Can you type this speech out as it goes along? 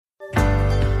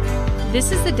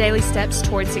This is the Daily Steps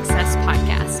Toward Success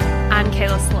podcast. I'm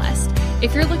Kayla Celeste.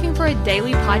 If you're looking for a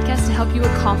daily podcast to help you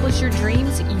accomplish your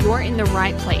dreams, you're in the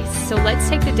right place. So let's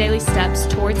take the daily steps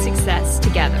toward success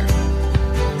together.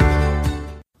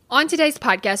 On today's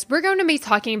podcast, we're going to be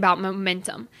talking about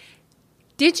momentum.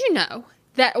 Did you know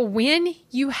that when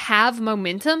you have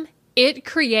momentum, it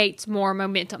creates more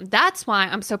momentum? That's why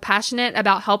I'm so passionate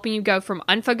about helping you go from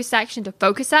unfocused action to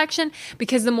focused action,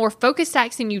 because the more focused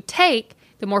action you take,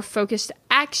 the more focused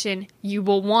action you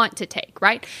will want to take,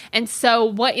 right? And so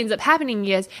what ends up happening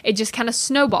is it just kind of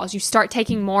snowballs. You start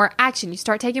taking more action. You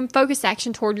start taking focused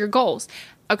action toward your goals.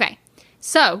 Okay,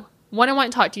 so what I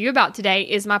want to talk to you about today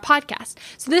is my podcast.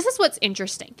 So this is what's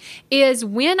interesting, is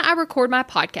when I record my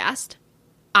podcast,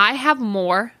 I have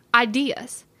more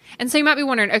ideas. And so you might be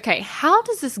wondering, okay, how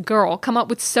does this girl come up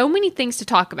with so many things to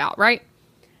talk about, right?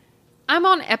 I'm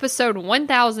on episode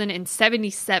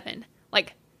 1077.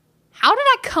 Like, how did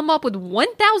I come up with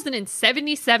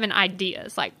 1077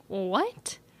 ideas? Like,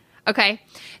 what? Okay,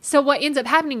 so what ends up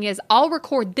happening is I'll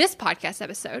record this podcast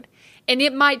episode and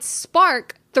it might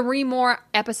spark 3 more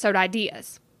episode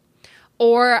ideas.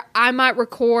 Or I might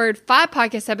record 5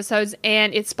 podcast episodes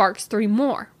and it sparks 3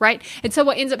 more, right? And so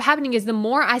what ends up happening is the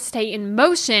more I stay in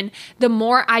motion, the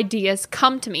more ideas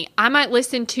come to me. I might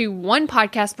listen to one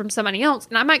podcast from somebody else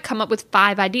and I might come up with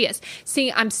 5 ideas.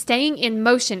 See, I'm staying in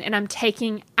motion and I'm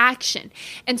taking action.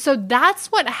 And so that's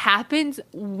what happens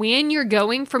when you're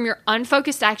going from your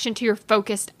unfocused action to your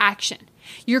focused action.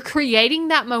 You're creating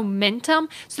that momentum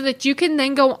so that you can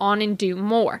then go on and do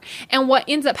more. And what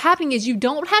ends up happening is you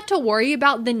don't have to worry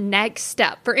about the next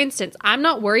step. For instance, I'm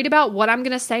not worried about what I'm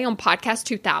going to say on podcast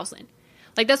 2000.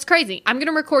 Like, that's crazy. I'm going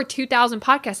to record 2000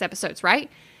 podcast episodes, right?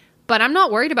 But I'm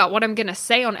not worried about what I'm going to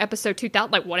say on episode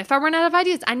 2000. Like, what if I run out of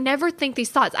ideas? I never think these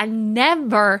thoughts. I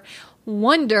never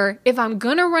wonder if I'm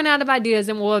going to run out of ideas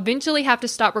and will eventually have to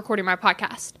stop recording my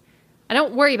podcast. I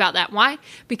don't worry about that. Why?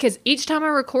 Because each time I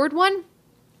record one,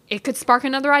 it could spark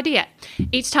another idea.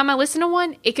 Each time I listen to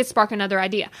one, it could spark another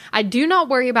idea. I do not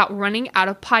worry about running out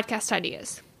of podcast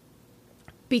ideas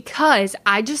because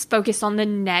I just focus on the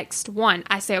next one.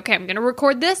 I say, okay, I'm going to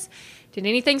record this. Did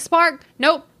anything spark?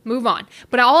 Nope. Move on.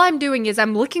 But all I'm doing is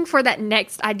I'm looking for that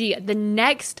next idea, the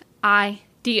next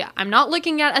idea. I'm not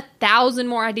looking at 1,000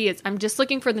 more ideas. I'm just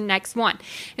looking for the next one.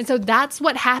 And so that's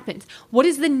what happens. What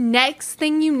is the next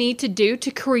thing you need to do to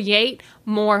create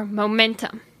more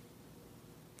momentum?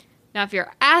 Now, if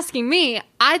you're asking me,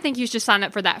 I think you should sign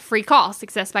up for that free call,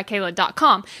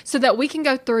 successbykayla.com, so that we can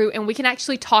go through and we can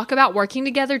actually talk about working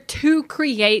together to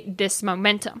create this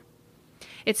momentum.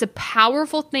 It's a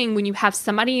powerful thing when you have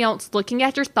somebody else looking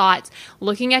at your thoughts,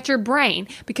 looking at your brain,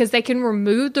 because they can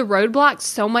remove the roadblocks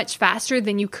so much faster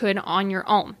than you could on your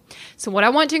own. So what I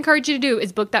want to encourage you to do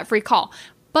is book that free call.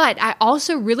 But I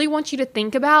also really want you to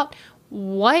think about,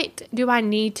 what do I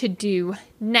need to do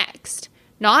next?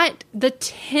 Not the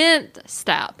 10th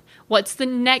step. What's the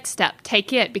next step?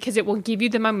 Take it, because it will give you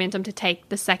the momentum to take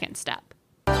the second step.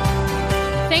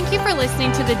 Thank you for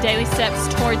listening to the Daily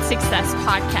Steps Toward Success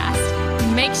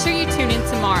podcast. Make sure you tune in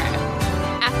tomorrow.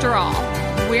 After all,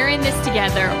 we're in this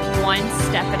together, one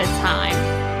step at a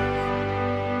time.